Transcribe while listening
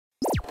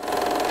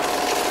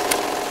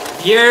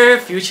Dear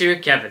future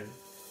Kevin,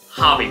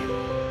 how are you?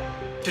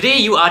 Today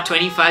you are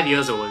 25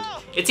 years old.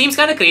 It seems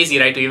kind of crazy,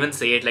 right, to even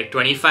say it, like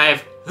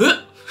 25. Who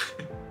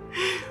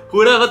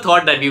would have ever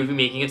thought that we would be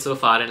making it so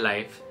far in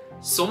life?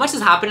 So much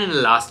has happened in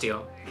the last year.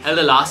 Hell,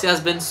 the last year has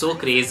been so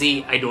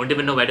crazy, I don't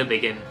even know where to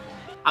begin.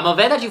 I'm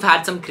aware that you've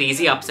had some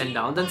crazy ups and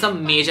downs and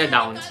some major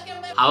downs.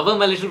 However,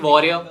 my little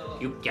warrior,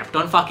 you kept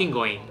on fucking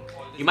going.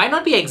 You might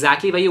not be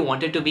exactly where you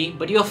wanted to be,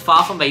 but you're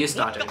far from where you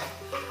started.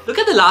 Look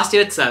at the last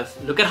year itself.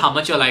 Look at how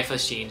much your life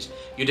has changed.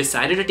 You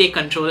decided to take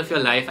control of your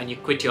life and you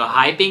quit your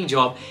high-paying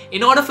job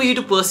in order for you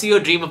to pursue your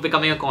dream of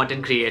becoming a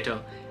content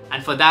creator.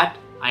 And for that,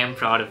 I am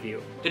proud of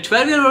you. The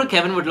 12-year-old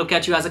Kevin would look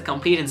at you as a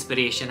complete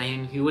inspiration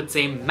and he would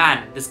say,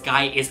 man, this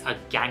guy is a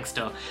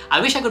gangster.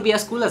 I wish I could be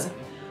as cool as him.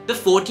 The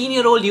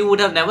 14-year-old you would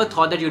have never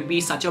thought that you'd be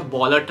such a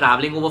baller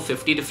traveling over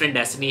 50 different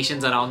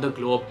destinations around the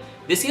globe.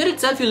 This year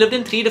itself, you lived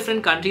in 3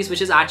 different countries,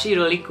 which is actually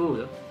really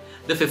cool.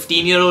 The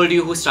 15-year-old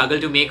you who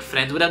struggled to make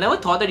friends would have never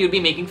thought that you'd be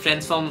making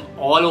friends from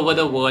all over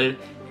the world.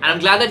 And I'm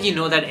glad that you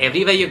know that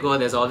everywhere you go,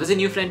 there's always a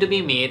new friend to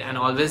be made and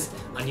always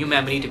a new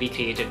memory to be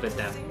created with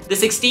them. The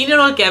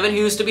 16-year-old Kevin who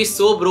used to be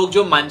so broke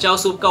जो manchow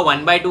soup का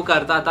 1/2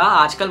 करता था,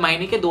 आजकल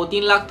महीने के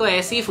 2-3 लाख तो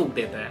ऐसे ही फूक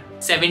देता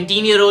है.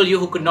 17-year-old you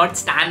who could not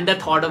stand the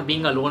thought of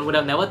being alone would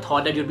have never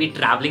thought that you'd be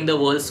traveling the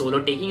world solo,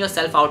 taking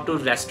yourself out to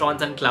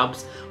restaurants and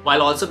clubs,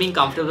 while also being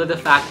comfortable with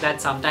the fact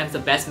that sometimes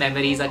the best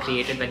memories are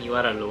created when you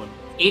are alone.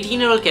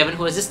 18-year-old Kevin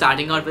who was just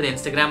starting out with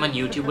Instagram and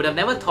YouTube would have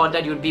never thought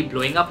that you'd be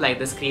blowing up like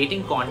this,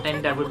 creating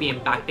content that would be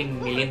impacting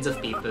millions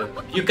of people.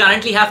 You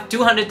currently have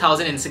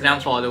 200,000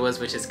 Instagram followers,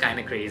 which is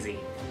kinda crazy.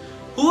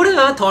 Who would have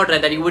ever thought,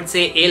 right, that you would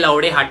say "Eh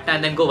laude hatta"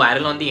 and then go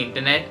viral on the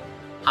internet?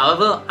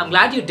 However, I'm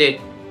glad you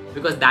did,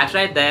 because that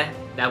right there,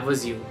 that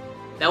was you.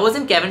 That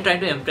wasn't Kevin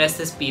trying to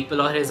impress his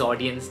people or his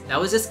audience.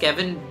 That was just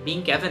Kevin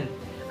being Kevin.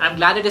 I'm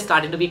glad that you're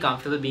starting to be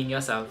comfortable being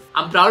yourself.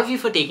 I'm proud of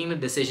you for taking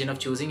the decision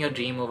of choosing your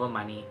dream over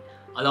money.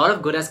 A lot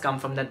of good has come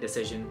from that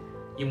decision.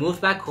 You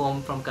moved back home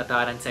from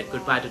Qatar and said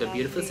goodbye to the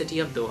beautiful city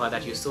of Doha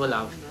that you so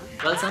love.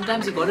 Well,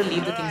 sometimes you gotta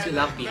leave the things you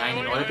love behind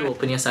in order to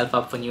open yourself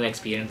up for new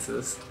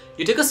experiences.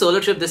 You took a solo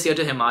trip this year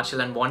to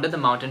Himachal and wandered the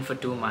mountain for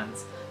 2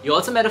 months. You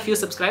also met a few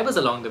subscribers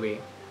along the way.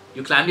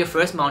 You climbed your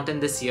first mountain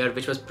this year,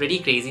 which was pretty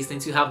crazy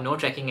since you have no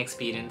trekking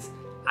experience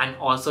and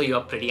also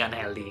you're pretty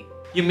unhealthy.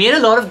 You made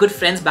a lot of good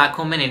friends back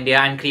home in India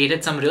and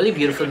created some really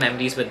beautiful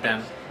memories with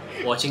them.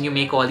 Watching you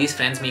make all these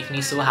friends makes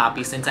me so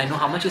happy since I know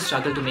how much you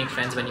struggled to make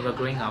friends when you were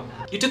growing up.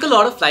 You took a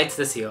lot of flights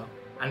this year,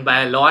 and by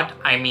a lot,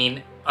 I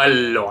mean a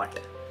lot.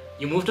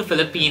 You moved to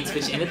Philippines,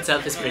 which in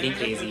itself is pretty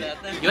crazy.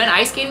 You went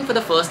ice skating for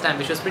the first time,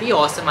 which was pretty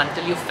awesome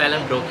until you fell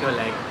and broke your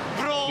leg.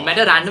 You met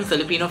a random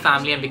Filipino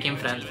family and became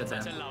friends with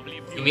them.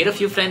 You made a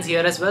few friends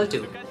here as well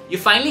too. You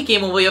finally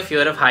came over your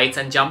fear of heights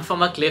and jumped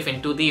from a cliff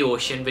into the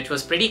ocean, which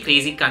was pretty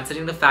crazy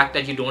considering the fact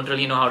that you don't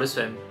really know how to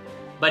swim.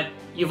 But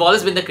you've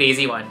always been the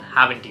crazy one,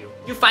 haven't you?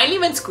 You finally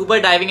went scuba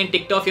diving and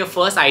ticked off your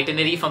first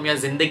itinerary from your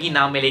Zindagi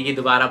Na Milegi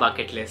Dobara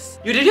bucket list.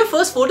 You did your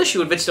first photo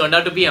shoot, which turned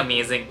out to be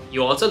amazing.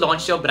 You also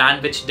launched your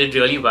brand, which did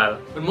really well.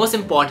 But most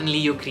importantly,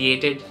 you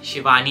created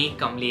Shivani,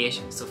 Kamlesh,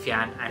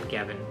 Sufyan and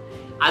Kevin.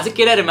 As a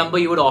kid, I remember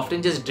you would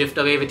often just drift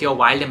away with your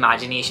wild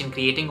imagination,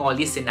 creating all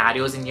these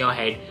scenarios in your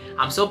head.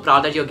 I'm so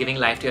proud that you're giving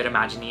life to your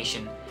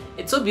imagination.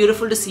 It's so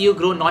beautiful to see you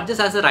grow not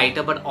just as a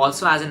writer, but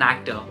also as an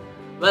actor.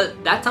 Well,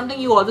 that's something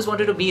you always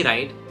wanted to be,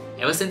 right?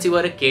 Ever since you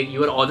were a kid, you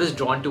were always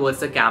drawn towards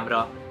the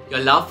camera.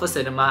 Your love for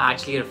cinema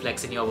actually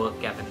reflects in your work,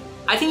 Kevin.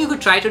 I think you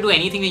could try to do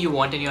anything that you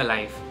want in your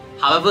life.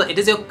 However, it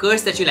is your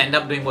curse that you'll end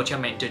up doing what you're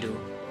meant to do.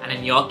 And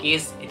in your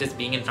case, it is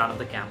being in front of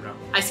the camera.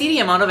 I see the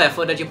amount of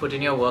effort that you put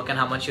in your work and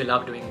how much you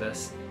love doing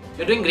this.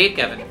 You're doing great,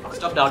 Kevin.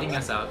 Stop doubting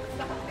yourself.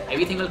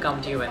 Everything will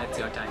come to you when it's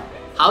your time.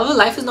 However,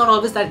 life is not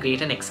always that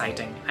great and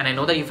exciting. And I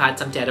know that you've had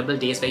some terrible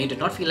days where you did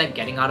not feel like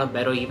getting out of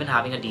bed or even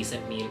having a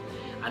decent meal.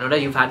 I know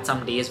that you've had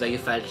some days where you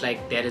felt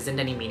like there isn't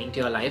any meaning to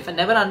your life and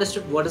never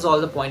understood what is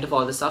all the point of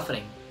all the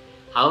suffering.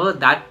 However,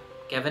 that,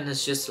 Kevin,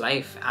 is just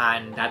life,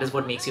 and that is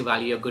what makes you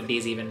value your good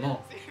days even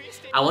more.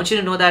 I want you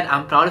to know that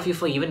I'm proud of you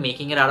for even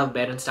making it out of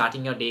bed and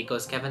starting your day,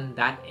 because Kevin,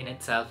 that in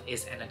itself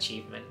is an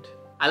achievement.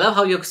 I love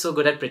how you're so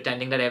good at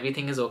pretending that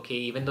everything is okay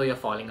even though you're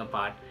falling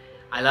apart.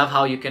 I love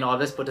how you can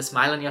always put a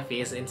smile on your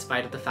face in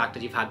spite of the fact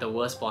that you've had the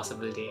worst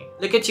possible day.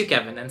 Look at you,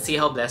 Kevin, and see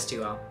how blessed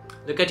you are.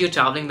 Look at you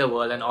traveling the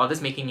world and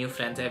always making new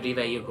friends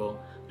everywhere you go.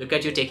 Look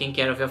at you taking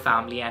care of your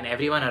family and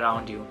everyone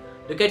around you.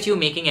 Look at you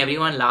making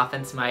everyone laugh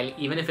and smile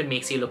even if it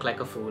makes you look like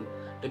a fool.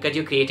 Look at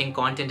you creating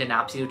content and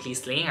absolutely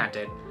slaying at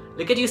it.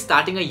 Look at you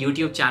starting a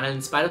YouTube channel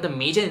in spite of the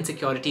major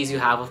insecurities you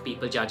have of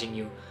people judging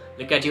you.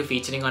 Look at you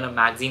featuring on a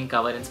magazine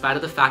cover in spite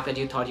of the fact that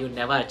you thought you'd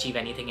never achieve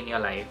anything in your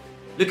life.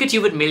 Look at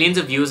you with millions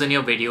of views on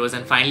your videos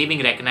and finally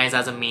being recognized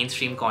as a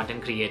mainstream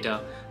content creator.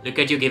 Look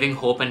at you giving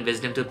hope and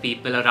wisdom to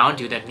people around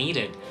you that need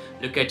it.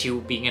 Look at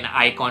you being an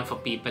icon for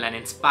people and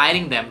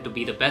inspiring them to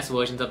be the best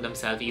versions of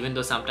themselves even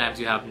though sometimes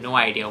you have no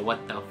idea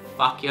what the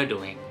fuck you're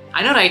doing.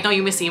 I know right now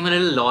you may seem a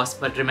little lost,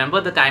 but remember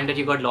the time that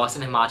you got lost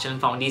in Himachal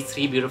and found these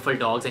 3 beautiful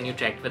dogs and you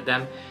trekked with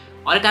them?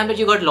 or a time that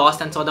you got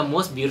lost and saw the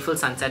most beautiful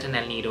sunset in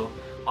El Nido,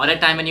 or a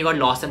time when you got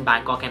lost in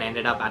Bangkok and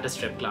ended up at a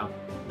strip club.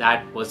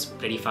 That was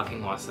pretty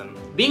fucking awesome.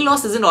 Being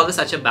lost isn't always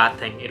such a bad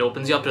thing. It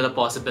opens you up to the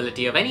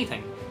possibility of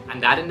anything,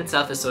 and that in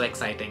itself is so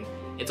exciting.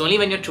 It's only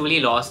when you're truly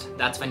lost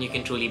that's when you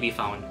can truly be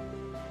found.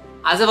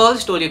 As I've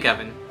always told you,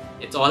 Kevin,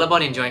 it's all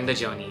about enjoying the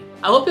journey.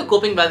 I hope you're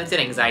coping well with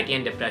your anxiety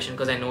and depression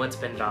because I know it's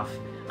been rough.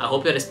 I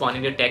hope you're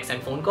responding to texts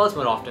and phone calls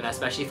more often,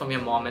 especially from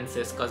your mom and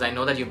sis, because I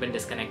know that you've been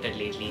disconnected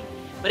lately.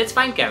 But it's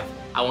fine, Kev.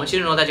 I want you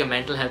to know that your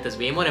mental health is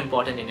way more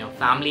important in your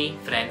family,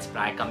 friends,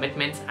 prior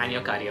commitments, and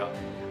your career.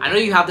 I know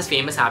you have this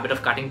famous habit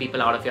of cutting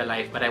people out of your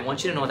life, but I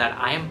want you to know that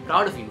I am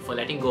proud of you for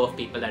letting go of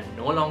people that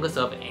no longer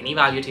serve any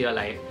value to your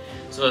life.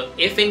 So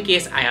if in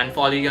case I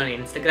unfollow you on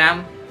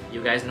Instagram,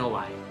 you guys know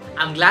why.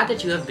 I'm glad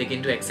that you have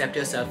begun to accept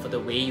yourself for the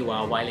way you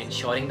are while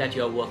ensuring that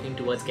you are working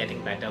towards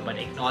getting better, but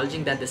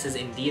acknowledging that this is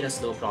indeed a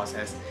slow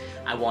process.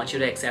 I want you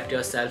to accept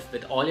yourself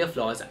with all your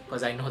flaws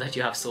because I know that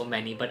you have so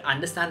many, but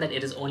understand that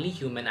it is only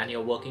human and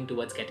you're working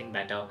towards getting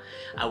better.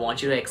 I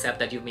want you to accept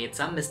that you've made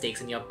some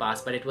mistakes in your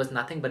past, but it was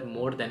nothing but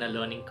more than a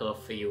learning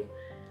curve for you.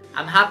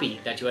 I'm happy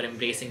that you are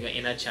embracing your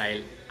inner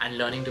child and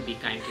learning to be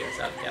kind to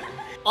yourself, Kevin.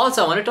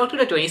 Also, I want to talk to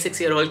the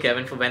 26-year-old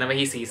Kevin for whenever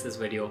he sees this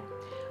video.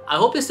 I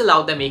hope you're still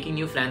out there making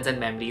new friends and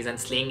memories and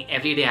slaying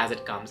every day as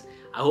it comes.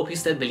 I hope you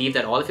still believe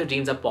that all of your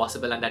dreams are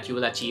possible and that you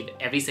will achieve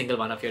every single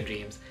one of your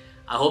dreams.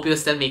 I hope you're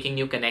still making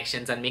new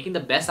connections and making the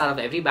best out of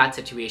every bad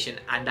situation,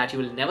 and that you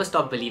will never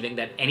stop believing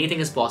that anything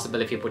is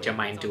possible if you put your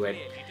mind to it.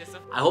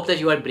 I hope that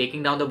you are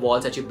breaking down the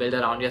walls that you build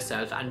around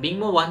yourself and being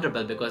more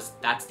vulnerable, because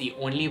that's the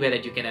only way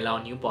that you can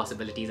allow new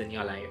possibilities in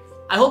your life.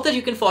 I hope that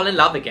you can fall in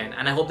love again,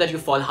 and I hope that you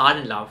fall hard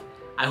in love.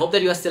 I hope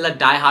that you are still a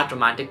die-hard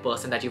romantic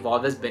person that you've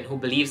always been, who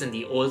believes in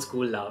the old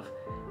school love.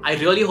 I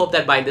really hope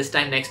that by this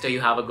time next year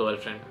you have a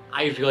girlfriend.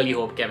 I really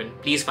hope, Kevin.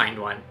 Please find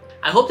one.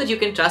 I hope that you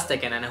can trust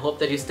again, and I hope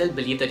that you still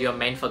believe that you are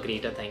meant for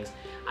greater things.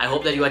 I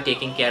hope that you are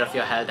taking care of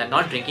your health and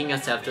not drinking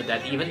yourself to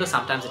death, even though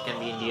sometimes it can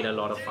be indeed a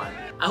lot of fun.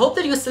 I hope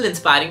that you are still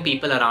inspiring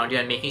people around you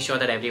and making sure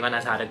that everyone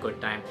has had a good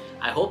time.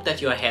 I hope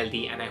that you are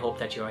healthy, and I hope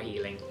that you are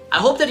healing. I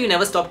hope that you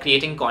never stop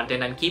creating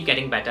content and keep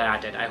getting better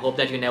at it. I hope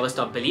that you never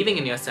stop believing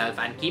in yourself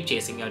and keep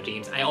chasing your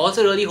dreams. I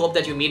also really hope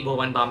that you meet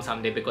Bhuvan Bam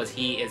someday, because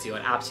he is your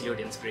absolute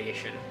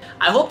inspiration.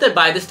 I hope that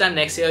by this time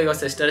next year your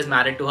sister is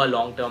married to her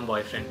long-term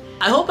boyfriend.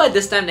 I hope by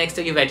this time next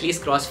year you've at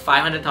least crossed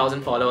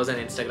 500,000 followers on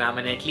Instagram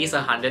and at least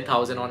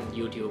 100,000 on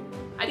YouTube.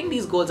 I think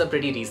these goals are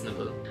pretty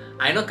reasonable.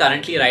 I know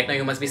currently right now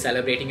you must be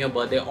celebrating your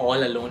birthday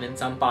all alone in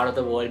some part of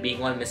the world,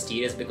 being all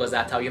mysterious, because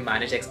that's how you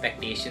manage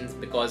expectations,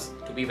 because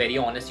to be very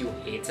honest, you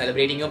hate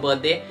celebrating your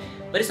birthday.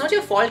 But it's not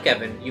your fault,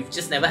 Kevin. You've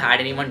just never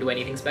had anyone do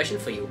anything special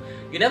for you.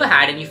 You never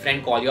had any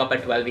friend call you up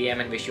at 12 AM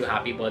and wish you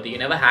happy birthday. You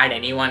never had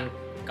anyone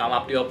come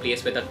up to your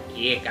place with a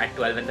cake at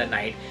 12 in the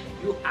night.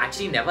 You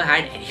actually never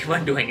had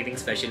anyone do anything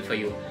special for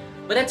you.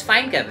 But that's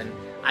fine, Kevin.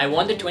 I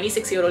want the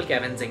 26-year-old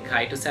Kevin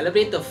Zingkhai to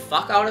celebrate the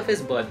fuck out of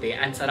his birthday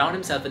and surround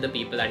himself with the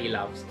people that he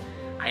loves.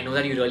 I know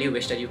that you really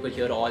wish that you could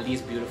hear all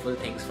these beautiful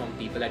things from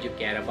people that you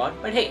care about,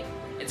 but hey,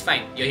 it's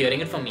fine. You're hearing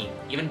it from me.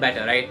 Even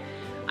better, right?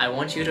 I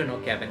want you to know,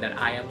 Kevin, that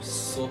I am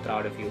so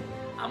proud of you.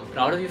 I'm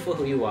proud of you for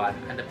who you are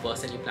and the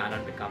person you plan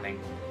on becoming.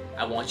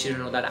 I want you to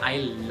know that I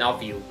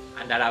love you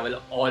and that I will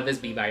always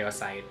be by your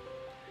side.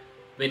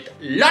 With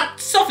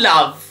lots of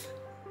love,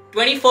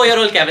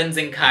 24-year-old Kevin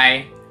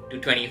Zingkhai to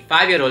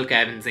 25-year-old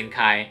Kevin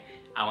Zingkhai,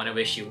 I want to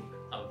wish you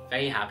a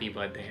very happy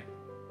birthday.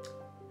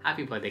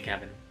 Happy birthday,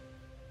 Kevin.